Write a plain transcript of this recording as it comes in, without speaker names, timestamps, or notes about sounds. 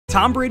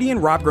Tom Brady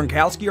and Rob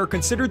Gronkowski are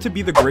considered to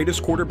be the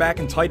greatest quarterback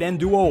and tight end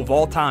duo of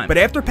all time. But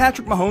after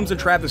Patrick Mahomes and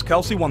Travis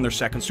Kelce won their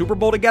second Super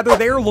Bowl together,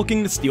 they are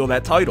looking to steal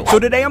that title. So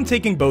today I'm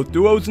taking both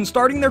duos and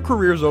starting their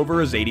careers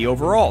over as 80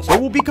 overalls. They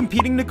will be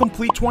competing to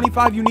complete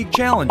 25 unique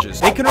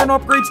challenges. They can earn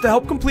upgrades to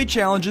help complete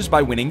challenges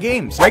by winning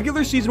games.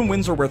 Regular season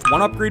wins are worth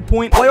 1 upgrade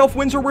point, playoff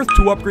wins are worth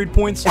 2 upgrade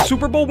points, and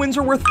Super Bowl wins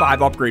are worth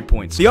 5 upgrade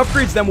points. The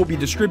upgrades then will be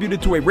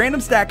distributed to a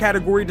random stat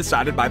category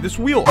decided by this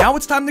wheel. Now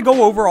it's time to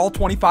go over all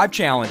 25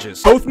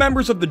 challenges. Both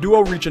members of the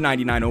duo reach a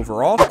 99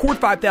 overall, record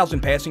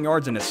 5,000 passing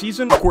yards in a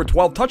season, record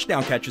 12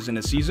 touchdown catches in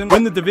a season,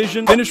 win the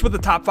division, finish with a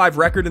top 5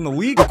 record in the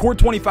league, record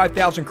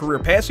 25,000 career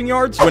passing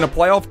yards, win a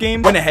playoff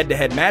game, win a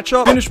head-to-head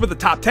matchup, finish with a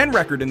top 10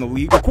 record in the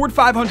league, record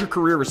 500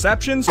 career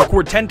receptions,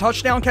 record 10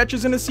 touchdown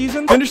catches in a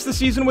season, finish the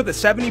season with a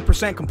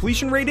 70%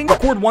 completion rating,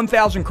 record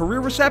 1,000 career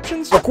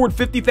receptions, record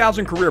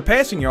 50,000 career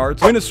passing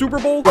yards, win a Super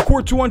Bowl,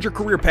 record 200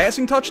 career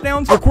passing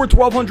touchdowns, record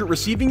 1,200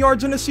 receiving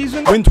yards in a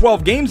season, win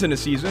 12 games in a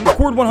season,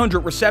 record 100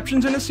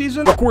 receptions in a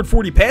season, record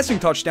 40 passing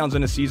touchdowns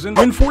in a season,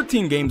 win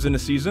 14 games in a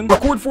season,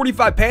 record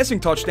 45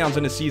 passing touchdowns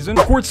in a season,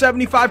 record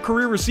 75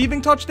 career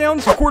receiving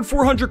touchdowns, record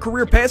 400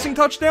 career passing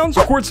touchdowns,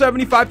 record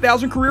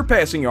 75,000 career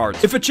passing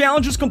yards. If a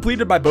challenge is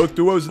completed by both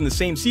duos in the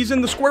same season,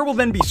 the square will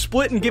then be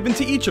split and given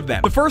to each of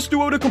them. The first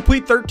duo to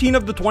complete 13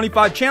 of the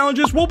 25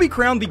 challenges will be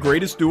crowned the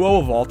greatest duo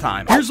of all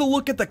time. Here's a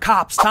look at the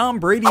cops, Tom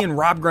Brady and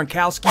Rob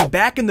Gronkowski,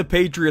 back in the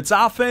Patriots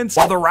offense,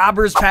 while the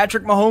robbers,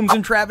 Patrick Mahomes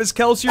and Travis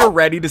Kelce, are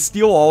ready to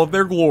steal all of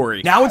their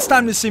glory. Now it's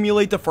time to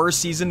simulate the first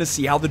season to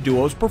see how the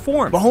duos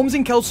perform. Mahomes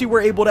and Kelce were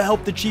able to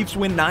help the Chiefs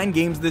win 9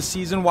 games this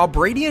season, while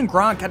Brady and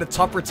Gronk had a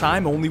tougher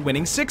time only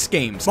winning 6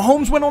 games.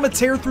 Mahomes went on a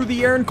tear through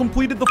the air and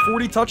completed the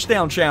 40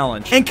 touchdown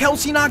challenge, and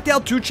Kelce knocked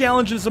out 2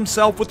 challenges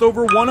himself with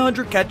over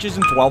 100 catches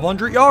and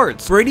 1,200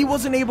 yards. Brady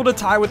wasn't able to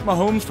tie with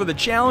Mahomes for the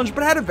challenge,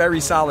 but had a very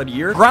solid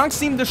year. Gronk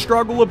seemed to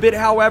struggle a bit,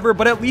 however,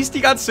 but at least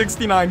he got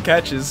 69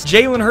 catches.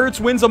 Jalen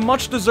Hurts wins a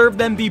much-deserved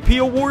MVP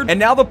award, and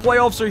now the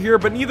playoffs are here,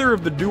 but neither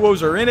of the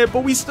duos are in it,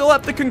 but we still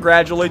have to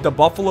congratulate the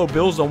Buffalo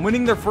Bills on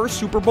winning their first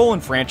Super Bowl in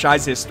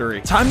franchise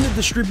history. Time to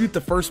distribute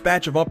the first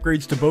batch of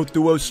upgrades to both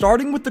duos,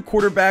 starting with the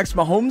quarterbacks.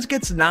 Mahomes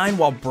gets 9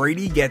 while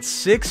Brady gets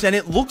 6, and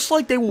it looks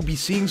like they will be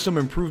seeing some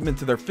improvement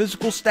to their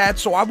physical stats,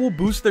 so I will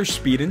boost their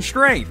speed and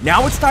strength.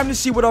 Now it's time to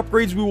see what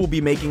upgrades we will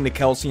be making to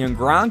Kelce and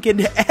Gronk,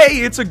 and hey,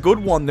 it's a good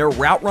one. Their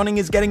route running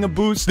is getting a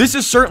boost. This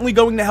is certainly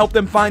going to help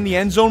them find the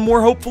end zone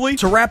more, hopefully.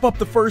 To wrap up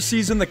the first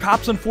season, the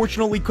cops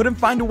unfortunately couldn't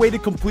find a way to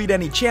complete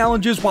any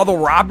challenges, while the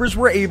robbers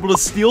were able to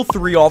steal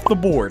 3 off the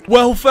board.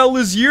 Well,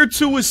 fellas, year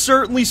 2 is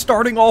certainly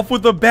starting off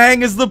with a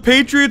bang as the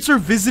Patriots are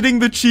visiting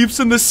the Chiefs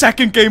in the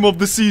second game of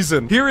the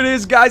season. Here it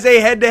is, guys, a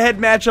head-to-head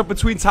matchup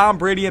between Tom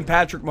Brady and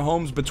Patrick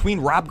Mahomes, between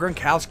Rob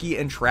Gronkowski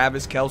and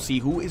Travis Kelce.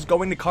 Who is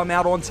going to come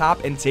out on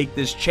top and take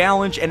this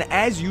challenge? And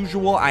as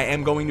usual, I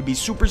am going to be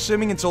super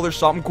simming until there's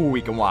something cool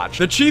we can watch.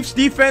 The Chiefs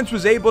defense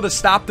was able to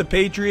stop the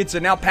Patriots,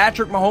 and now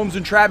Patrick Mahomes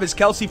and Travis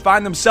Kelce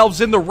find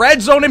themselves in the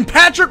red zone, and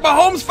Patrick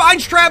Mahomes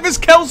finds Travis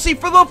Kelce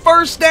for the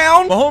first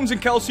down. Mahomes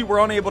and Kelce were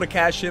unable to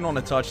cash in on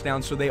a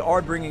touchdown, so they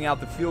are bringing out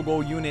the field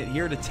goal unit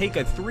here to take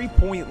a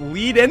 3-point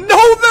lead. And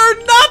no,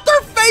 they're not.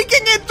 They're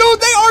faking it, dude.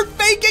 They are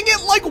faking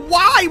it. Like,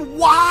 why?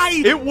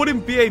 Why? It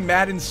wouldn't be a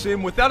Madden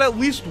sim without at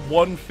least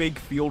one fake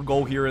field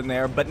goal here and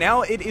there, but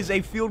now it is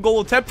a field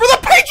goal attempt for the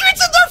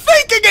Patriots, and they're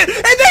faking it,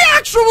 and they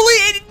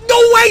actually, no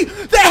way.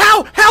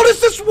 How does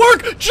this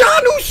work?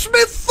 Jonnu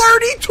Smith,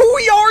 32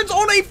 yards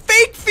on a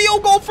fake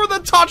field goal for the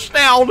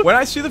touchdown. When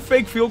I see the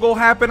fake field goal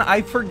happen,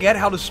 I forget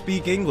how to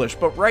speak English,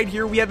 but right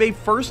here we have a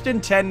 1st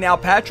and 10 now.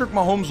 Patrick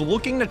Mahomes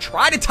looking to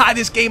try to tie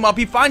this game up.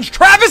 He finds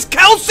Travis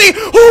Kelce,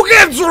 who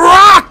gets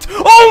rocked.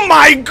 Oh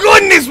my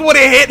goodness, what a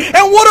hit,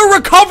 and what a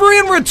recovery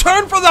and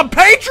return for the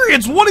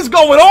Patriots. What is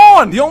going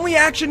on? The only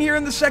action here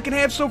in the second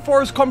half so far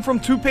has come from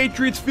 2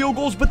 Patriots field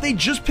goals, but they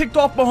just picked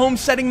off Mahomes,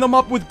 setting them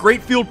up with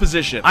great field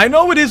position. I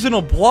know it isn't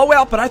a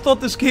blowout, but I thought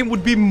this game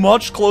would be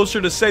much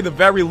closer, to say the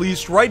very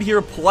least. Right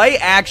here, play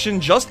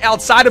action just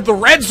outside of the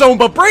red zone,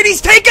 but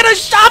Brady's taking a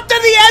shot to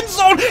the end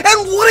zone,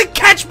 and what a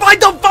catch by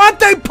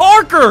Devontae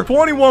Parker.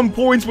 21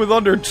 points with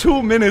under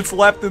 2 minutes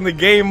left in the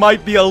game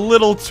might be a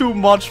little too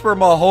much for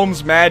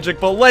Mahomes' magic,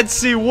 but let's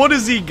see, what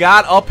has he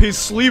got up his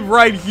sleeve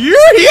right here?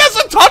 He has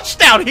a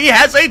touchdown. He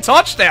has a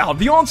touchdown.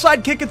 The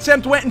onside kick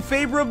attempt went in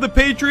favor of the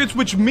Patriots,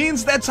 which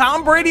means that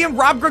Tom Brady and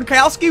Rob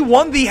Gronkowski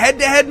won the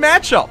head-to-head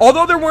matchup.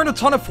 Although there weren't a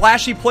ton of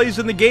flashy plays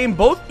in the game,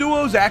 both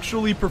duos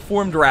actually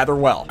performed rather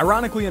well.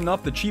 Ironically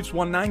enough, the Chiefs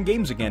won 9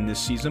 games again this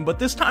season, but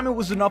this time it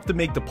was enough to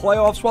make the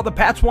playoffs, while the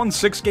Pats won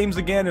 6 games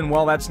again, and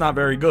well, that's not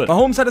very good.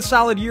 Mahomes had a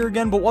solid year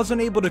again, but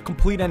wasn't able to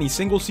complete any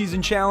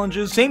single-season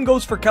challenges. Same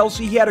goes for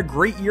Kelce. He had a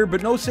great year,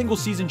 but no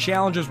single-season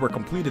challenges were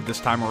completed this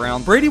time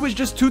around. Brady was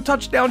just 2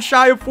 touchdowns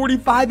shy of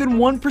 45 and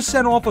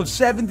 1% off of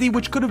 70,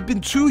 which could have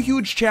been 2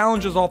 huge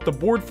challenges off the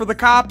board for the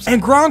cops.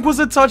 And Gronk was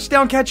a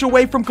touchdown catch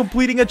away from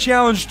completing a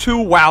challenge too.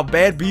 Wow,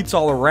 bad deadbeats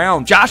all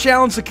around. Josh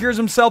Allen secures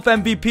himself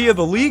MVP of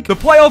the league. The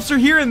playoffs are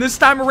here, and this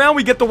time around,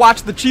 we get to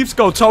watch the Chiefs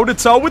go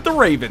toe-to-toe with the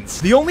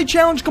Ravens. The only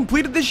challenge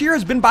completed this year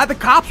has been by the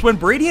Cops when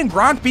Brady and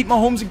Gronk beat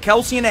Mahomes and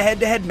Kelce in a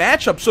head-to-head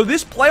matchup, so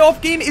this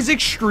playoff game is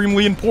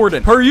extremely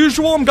important. Per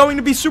usual, I'm going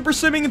to be super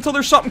simming until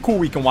there's something cool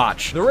we can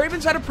watch. The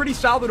Ravens had a pretty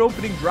solid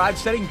opening drive,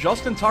 setting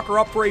Justin Tucker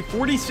up for a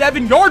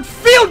 47-yard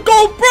field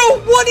goal.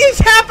 Bro, what is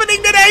happening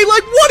today?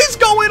 Like, what is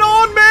going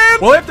on, man?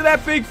 Well, after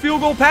that fake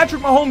field goal,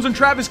 Patrick Mahomes and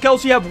Travis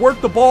Kelce have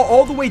worked the ball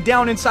all the way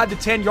down inside the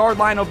 10-yard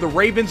line of the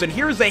Ravens, and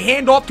here's a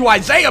handoff to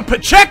Isaiah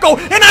Pacheco,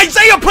 and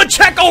Isaiah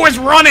Pacheco is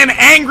running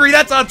angry.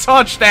 That's a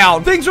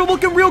touchdown. Things are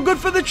looking real good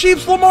for the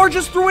Chiefs. Lamar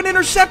just threw an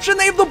interception.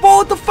 They have the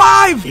ball at the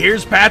 5.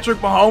 Here's Patrick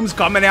Mahomes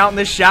coming out in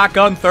the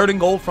shotgun, 3rd and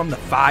goal from the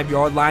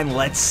 5-yard line.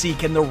 Let's see,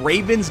 can the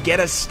Ravens get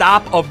a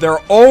stop of their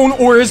own,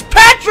 or is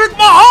Patrick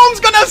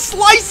Mahomes gonna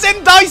slice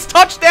and dice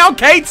touchdown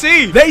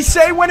KT? They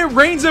say when it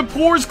rains it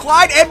pours.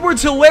 Clyde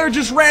Edwards-Helaire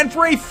just ran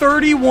for a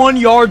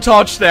 31-yard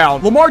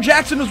touchdown. Lamar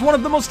Jackson is one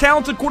of the most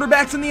talented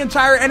quarterbacks in the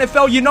entire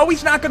NFL. You know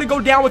he's not going to go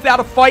down without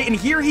a fight, and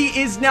here he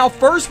is now,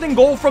 1st and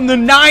goal from the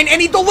 9,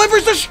 and he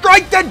delivers a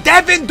strike to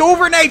Devin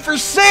Duvernay for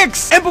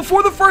 6. And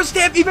before the first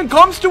half even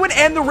comes to an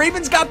end, the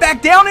Ravens got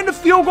back down into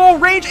field goal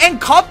range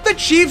and cut the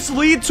Chiefs'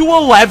 lead to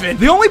 11.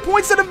 The only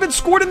points that have been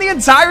scored in the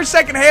entire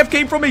second half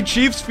came from a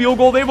Chiefs field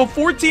goal. They have a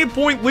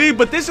 14-point lead,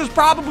 but this is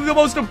probably the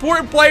most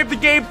important play of the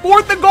game.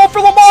 4th and goal for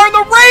Lamar and the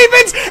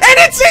Ravens, and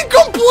it's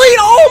incomplete.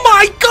 Oh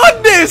my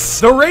goodness!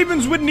 The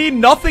Ravens would need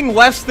nothing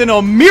less than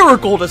a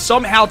miracle to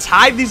somehow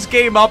tie this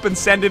game up and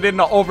send it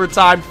into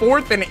overtime.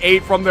 4th and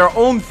 8 from their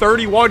own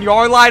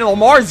 31-yard line.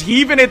 Lamar's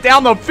heaving it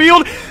down the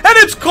field, and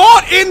it's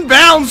caught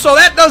inbounds, so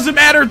that doesn't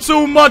matter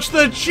too much.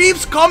 The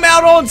Chiefs come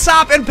out on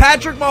top, and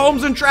Patrick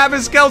Mahomes and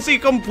Travis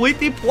Kelce complete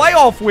the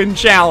playoff win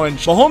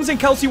challenge. Mahomes and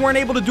Kelce weren't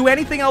able to do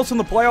anything else in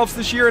the playoffs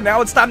this year, and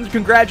now it's time to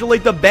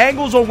congratulate the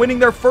Bengals on winning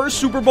their first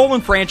Super Bowl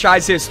in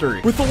franchise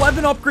history. With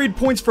 11 upgrade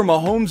points for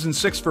Mahomes and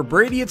 6 for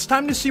Brady, it's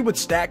time to see what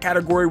stat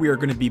category we are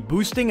going to be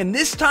boosting, and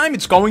this time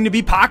it's going to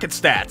be pocket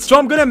stats. So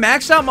I'm going to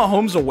max out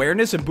Mahomes'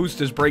 awareness and boost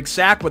his break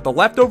sack with the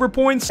leftover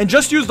points, and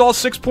just used all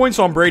 6 points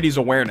on Brady's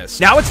awareness.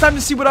 Now it's time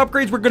to see what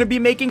upgrades we're going to be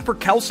making for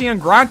Kelce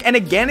and Gronk, and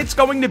again, it's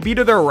going to be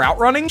to their route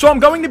running, so I'm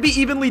going to be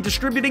evenly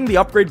distributing the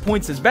upgrade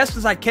points as best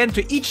as I can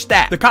to each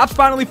stat. The Cops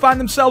finally find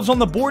themselves on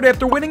the board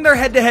after winning their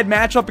head-to-head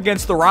matchup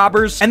against the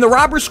Robbers, and the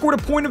Robbers scored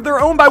a point of their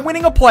own by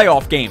winning a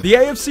playoff game. The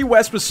AFC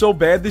West was so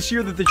bad this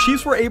year that the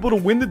Chiefs were able to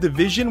win the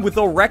division with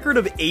a record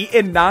of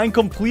 8-9,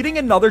 completing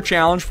another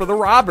challenge for the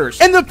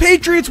Robbers. And the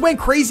Patriots went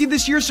crazy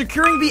this year,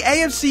 securing the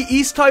AFC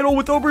East title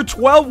with over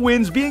 12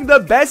 wins, being the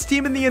best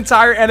team in the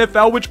entire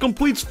NFL, which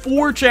completes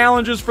 4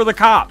 challenges for the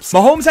Cops.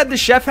 Mahomes had the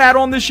chef hat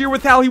on this year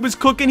with how he was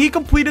cooking. He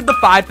completed the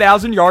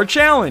 5,000-yard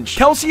challenge.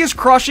 Kelce is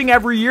crushing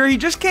every year. He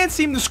just can't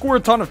seem to score a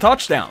ton of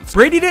touchdowns.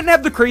 Brady didn't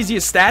have the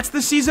craziest stats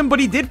this season, but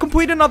he did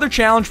complete another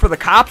challenge for the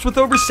Cops with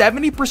over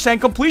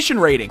 70% completion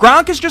rating.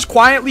 Gronk is just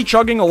quietly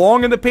chugging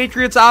along in the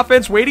Patriots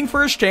offense, waiting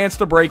for his chance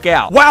to break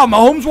out. Wow,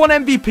 Mahomes won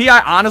MVP.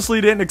 I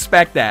honestly didn't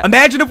expect that.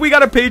 Imagine if we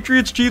got a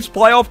Patriots-Chiefs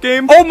playoff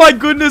game. Oh my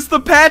goodness, the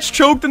Pats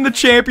choked in the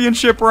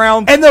championship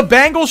round, and the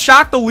Bengals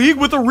shocked the league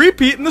with a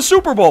repeat in the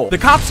Super Bowl. The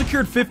Cops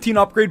secured 15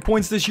 upgrade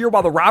points this year,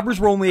 while the Robbers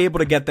were only able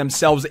to get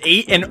themselves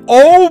 8, and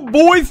oh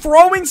boy,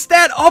 throwing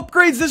stat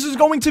upgrades. This is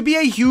going to be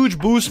a huge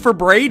boost for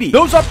Brady.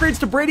 Those upgrades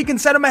to Brady can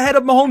set him ahead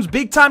of Mahomes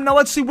big time. Now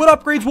let's see, what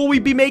upgrades will we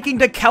be making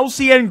to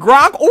Kelce and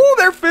Gronk? Oh,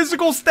 their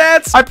physical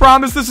stats. I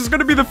promise this is going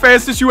to be the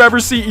fastest you ever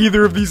see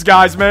either of these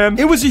guys, man.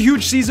 It was a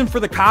huge season for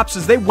the Cops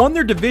as they won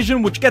their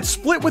division, which gets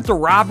split with the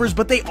Robbers,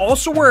 but they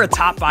also were a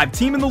top 5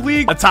 team in the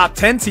league, a top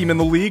 10 team in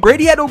the league.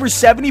 Brady had over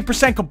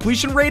 70%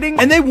 completion rating,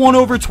 and they won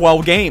over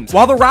 12 games,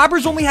 while the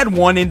Robbers only had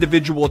 1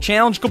 individual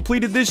challenge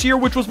completed this year,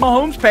 which was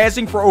Mahomes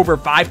passing for over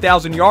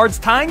 5,000 yards,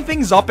 tying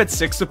things up at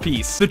 6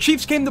 apiece. The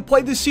Chiefs came to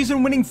play this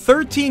season winning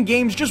 13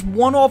 games, just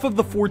 1 off of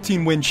the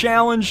 14-win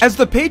challenge, as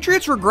the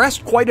Patriots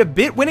regressed quite a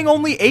bit, winning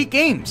only 8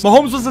 games.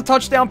 Mahomes was a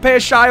touchdown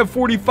pass shy of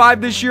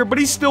 45 this year, but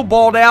he still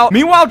balled out.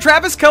 Meanwhile,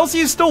 Travis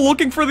Kelce is still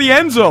looking for the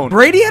end zone.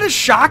 Brady had a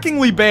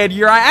shockingly bad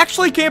year. I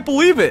actually can't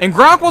believe it. And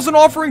Gronk wasn't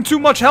offering too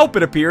much help,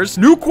 it appears.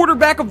 New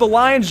quarterback of the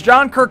Lions,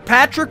 John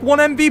Kirkpatrick, won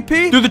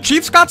MVP. Do the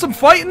Chiefs got some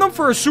fight in them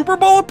for a Super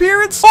Bowl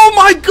appearance? Oh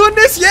my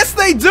goodness, yes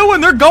they do,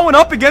 and they're going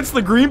up against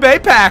the Green Bay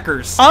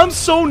Packers. I'm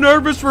so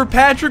nervous for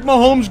Patrick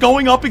Mahomes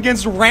going up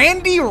against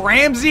Randy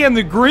Ramsey and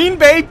the Green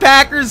Bay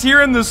Packers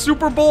here in the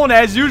Super Bowl, and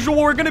as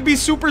usual, we're going to be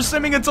super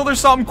simming until there's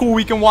something cool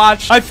we can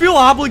watch. I feel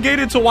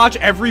obligated to watch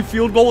every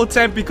field goal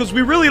attempt because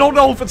we really don't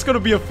know if it's going to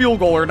be a field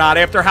goal or not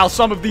after how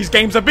some of these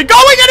games have been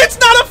going, and it's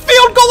not a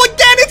field goal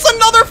again, it's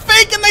another field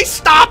fake and they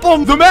stop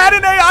him. The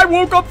Madden AI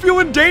woke up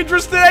feeling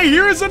dangerous today.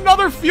 Here is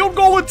another field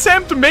goal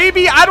attempt.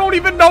 Maybe, I don't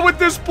even know at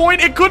this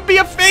point. It could be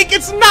a fake.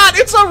 It's not.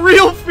 It's a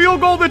real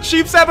field goal. The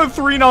Chiefs have a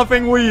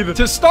 3-0 lead.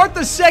 To start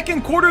the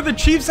second quarter, the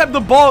Chiefs have the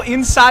ball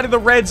inside of the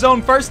red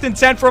zone. 1st and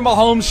 10 for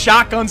Mahomes.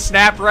 Shotgun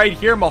snap right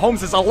here.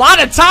 Mahomes has a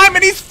lot of time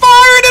and he's firing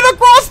it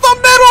across the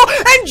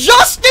middle. And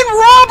Justin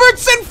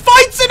Robertson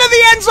fights into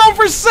the end zone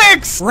for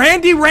 6.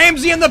 Randy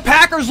Ramsey and the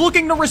Packers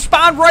looking to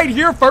respond right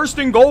here.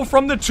 1st and goal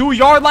from the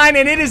 2-yard line,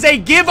 and it is a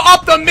give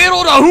up the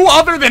middle to who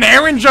other than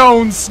Aaron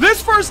Jones.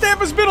 This first half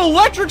has been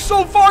electric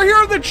so far. Here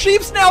are the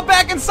Chiefs now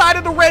back inside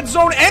of the red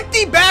zone.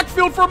 Empty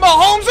backfield for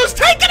Mahomes, who's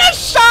taking a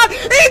shot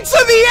into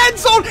the end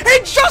zone,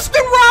 and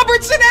Justin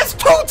Robertson has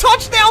 2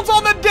 touchdowns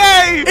on the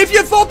day. If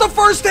you thought the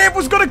first half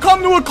was going to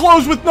come to a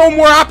close with no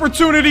more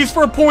opportunities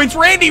for points,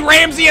 Randy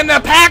Ramsey and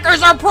the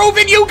Packers are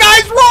proving you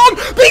guys wrong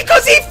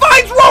because he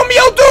finds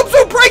Romeo Dubes,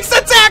 who breaks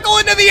the tackle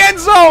into the end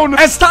zone.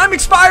 As time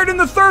expired in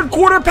the third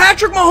quarter,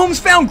 Patrick Mahomes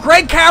found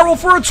Greg Carroll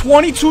for a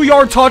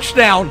 22-yard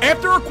touchdown.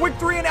 After a quick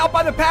 3-and-out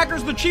by the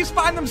Packers, the Chiefs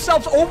find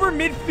themselves over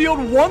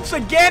midfield once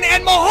again,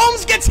 and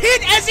Mahomes gets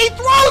hit as he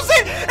throws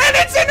it, and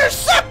it's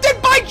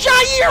intercepted by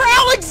Jair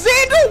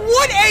Alexander.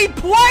 What a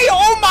play!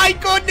 Oh my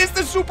goodness,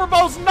 the Super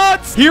Bowl's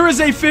nuts. Here is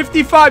a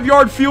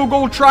 55-yard field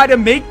goal try to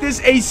make this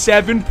a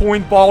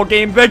 7-point ball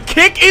game. The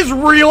kick is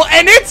real,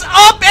 and it's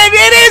up, and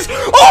it is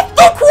off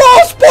the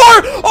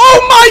crossbar.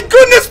 Oh my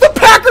goodness, the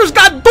Packers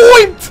got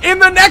doinked. In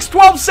the next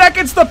 12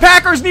 seconds, the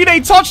Packers need a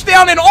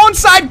touchdown, an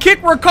onside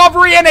kick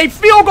recovery, and a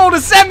field goal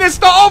to send this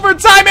to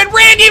overtime, and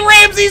Randy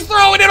Ramsey's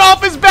throwing it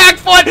off his back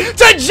foot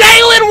to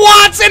Jalen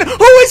Watson,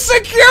 who is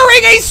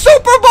securing a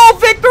Super Bowl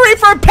victory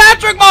for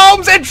Patrick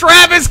Mahomes and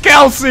Travis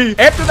Kelce.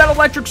 After that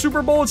electric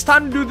Super Bowl, it's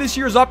time to do this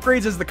year's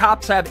upgrades, as the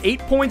Cops have 8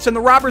 points and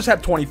the Robbers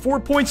have 24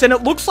 points, and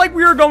it looks like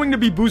we are going to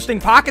be boosting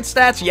pocket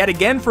stats yet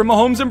again for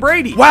Mahomes and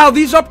Brady. Wow,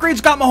 these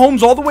upgrades got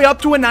Mahomes all the way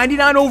up to a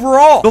 99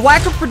 overall. The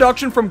lack of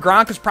production from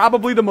Gronk is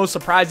probably the most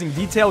surprising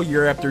detail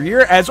year after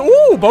year, as,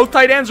 ooh, both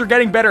tight ends are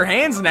getting better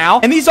hands now,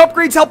 and these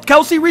upgrades helped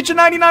Kelce reach a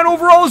 99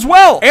 overall as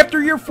well.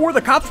 After year 4,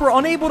 the Cops were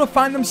unable to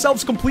find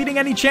themselves completing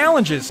any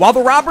challenges, while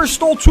the Robbers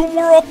stole 2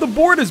 more off the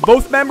board as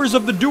both members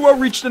of the duo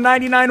reached a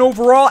 99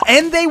 overall,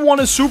 and they won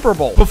a Super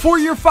Bowl. Before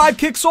year 5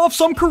 kicks off,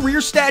 some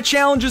career stat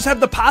challenges have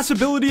the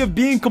possibility of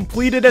being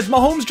completed, as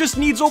Mahomes just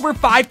needs over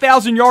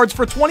 5,000 yards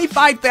for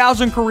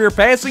 25,000 career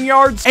passing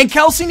yards, and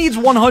Kelce needs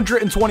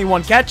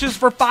 121 catches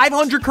for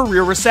 500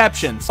 career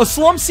receptions. A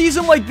slump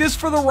season like this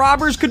for the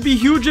Robbers could be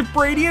huge if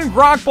Brady and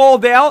Gronk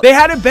balled out. They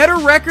had a better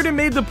record and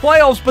made the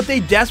playoffs, but they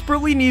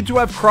desperately need to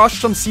have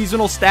crushed some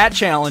seasonal stat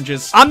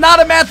challenges. I'm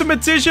not a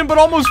mathematician, but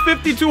almost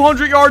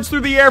 5,200 yards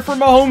through the air for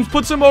Mahomes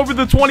puts him over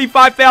the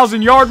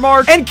 25,000 yard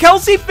mark, and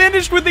Kelce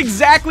finished with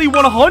exactly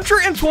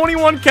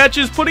 121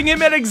 catches, putting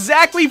him at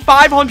exactly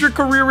 500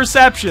 career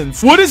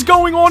receptions. What is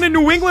going on in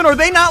New England? Are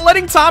they not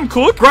letting Tom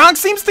cook? Gronk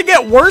seems to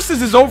get worse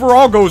as his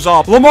overall goes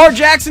up. Lamar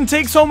Jackson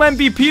takes home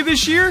MVP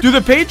this year. Do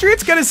the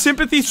Patriots get a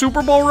sympathy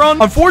Super Bowl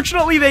run?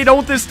 Unfortunately, they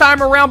don't this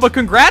time around, but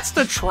congrats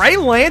to Trey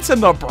Lance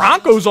and the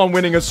Broncos on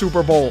winning a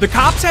Super Bowl. The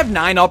Cops have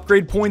 9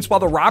 upgrade points while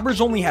the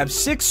Robbers only have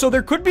 6, so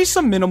there could be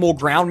some minimal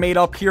ground made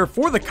up here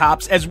for the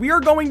Cops, as we are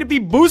going to be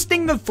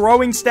boosting the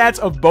throwing stats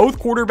of both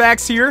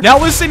quarterbacks here. Now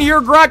listen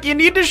here, Gronk, you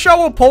need to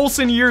show a pulse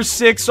in year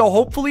 6, so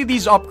hopefully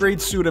these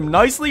upgrades suit him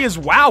nicely, as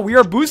wow, we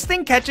are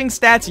boosting catching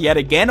stats yet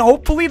again.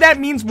 Hopefully that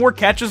means more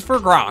catches for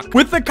Gronk.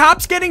 With the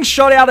Cops getting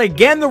shut out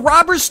again, the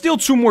Robbers steal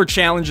 2 more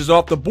challenges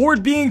off the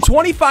board, being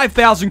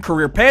 25,000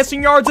 career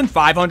passing yards and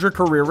 500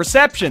 career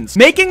receptions,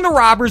 making the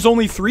Robbers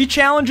only 3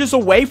 challenges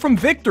away from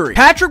victory.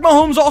 Patrick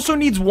Mahomes also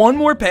needs 1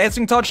 more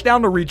passing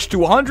touchdown to reach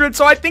 200,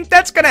 so I think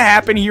that's gonna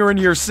happen here in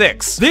year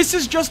 6. This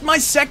is just my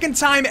second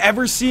time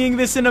ever seeing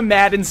this in a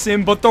Madden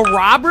sim, but the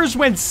Robbers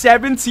went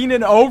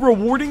 17-0,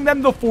 rewarding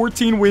them the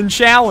 14-win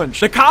challenge.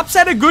 The Cops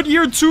had a good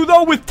year too,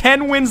 though, with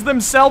 10 wins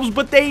themselves,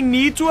 but they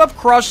need to have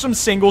crushed some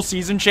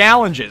single-season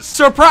challenges.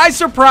 Surprise,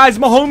 surprise,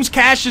 Mahomes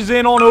cashes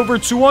in on over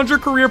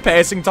 200 career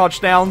passing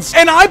touchdowns,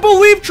 and I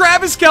believe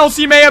Travis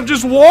Kelce may have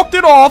just walked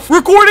it off,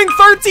 recording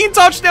 13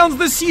 touchdowns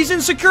this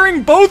season,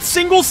 securing both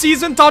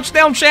single-season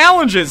touchdown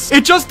challenges.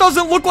 It just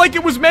doesn't look like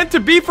it was meant to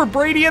be for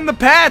Brady and the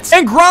Pats,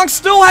 and Gronk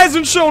still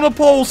hasn't shown a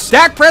pulse.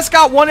 Dak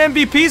Prescott won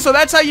MVP, so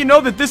that's how you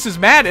know that this is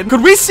Madden.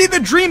 Could we see the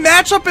dream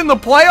matchup in the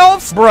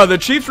playoffs? Bruh, the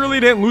Chiefs really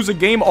didn't lose a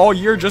game all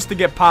year just to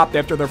get popped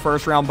after their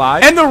first round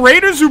bye, and the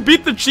Raiders, who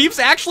beat the Chiefs,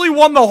 actually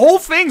won the whole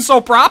thing,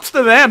 so props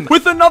to them.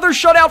 With another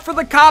shutout for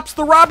the Cops,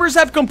 the Robbers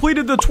have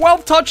completed the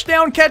 12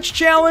 touchdown catch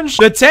challenge,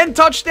 the 10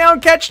 touchdown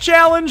catch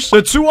challenge,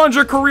 the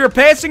 200 career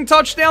passing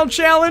touchdown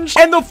challenge,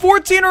 and the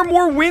 14 or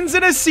more wins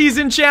in a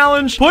season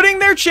challenge, putting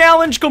their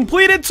challenge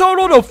completed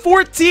total to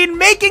 14,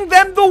 making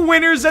them the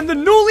winners and the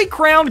newly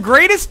crowned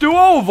greatest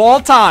duo of all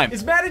time.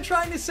 Is Madden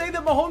trying to say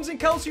that Mahomes and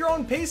Kelce are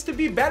on pace to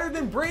be better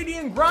than Brady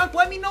and Gronk?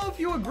 Let me know if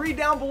you agree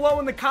down below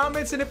in the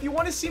comments, and if you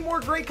want to see more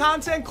great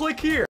content, click here.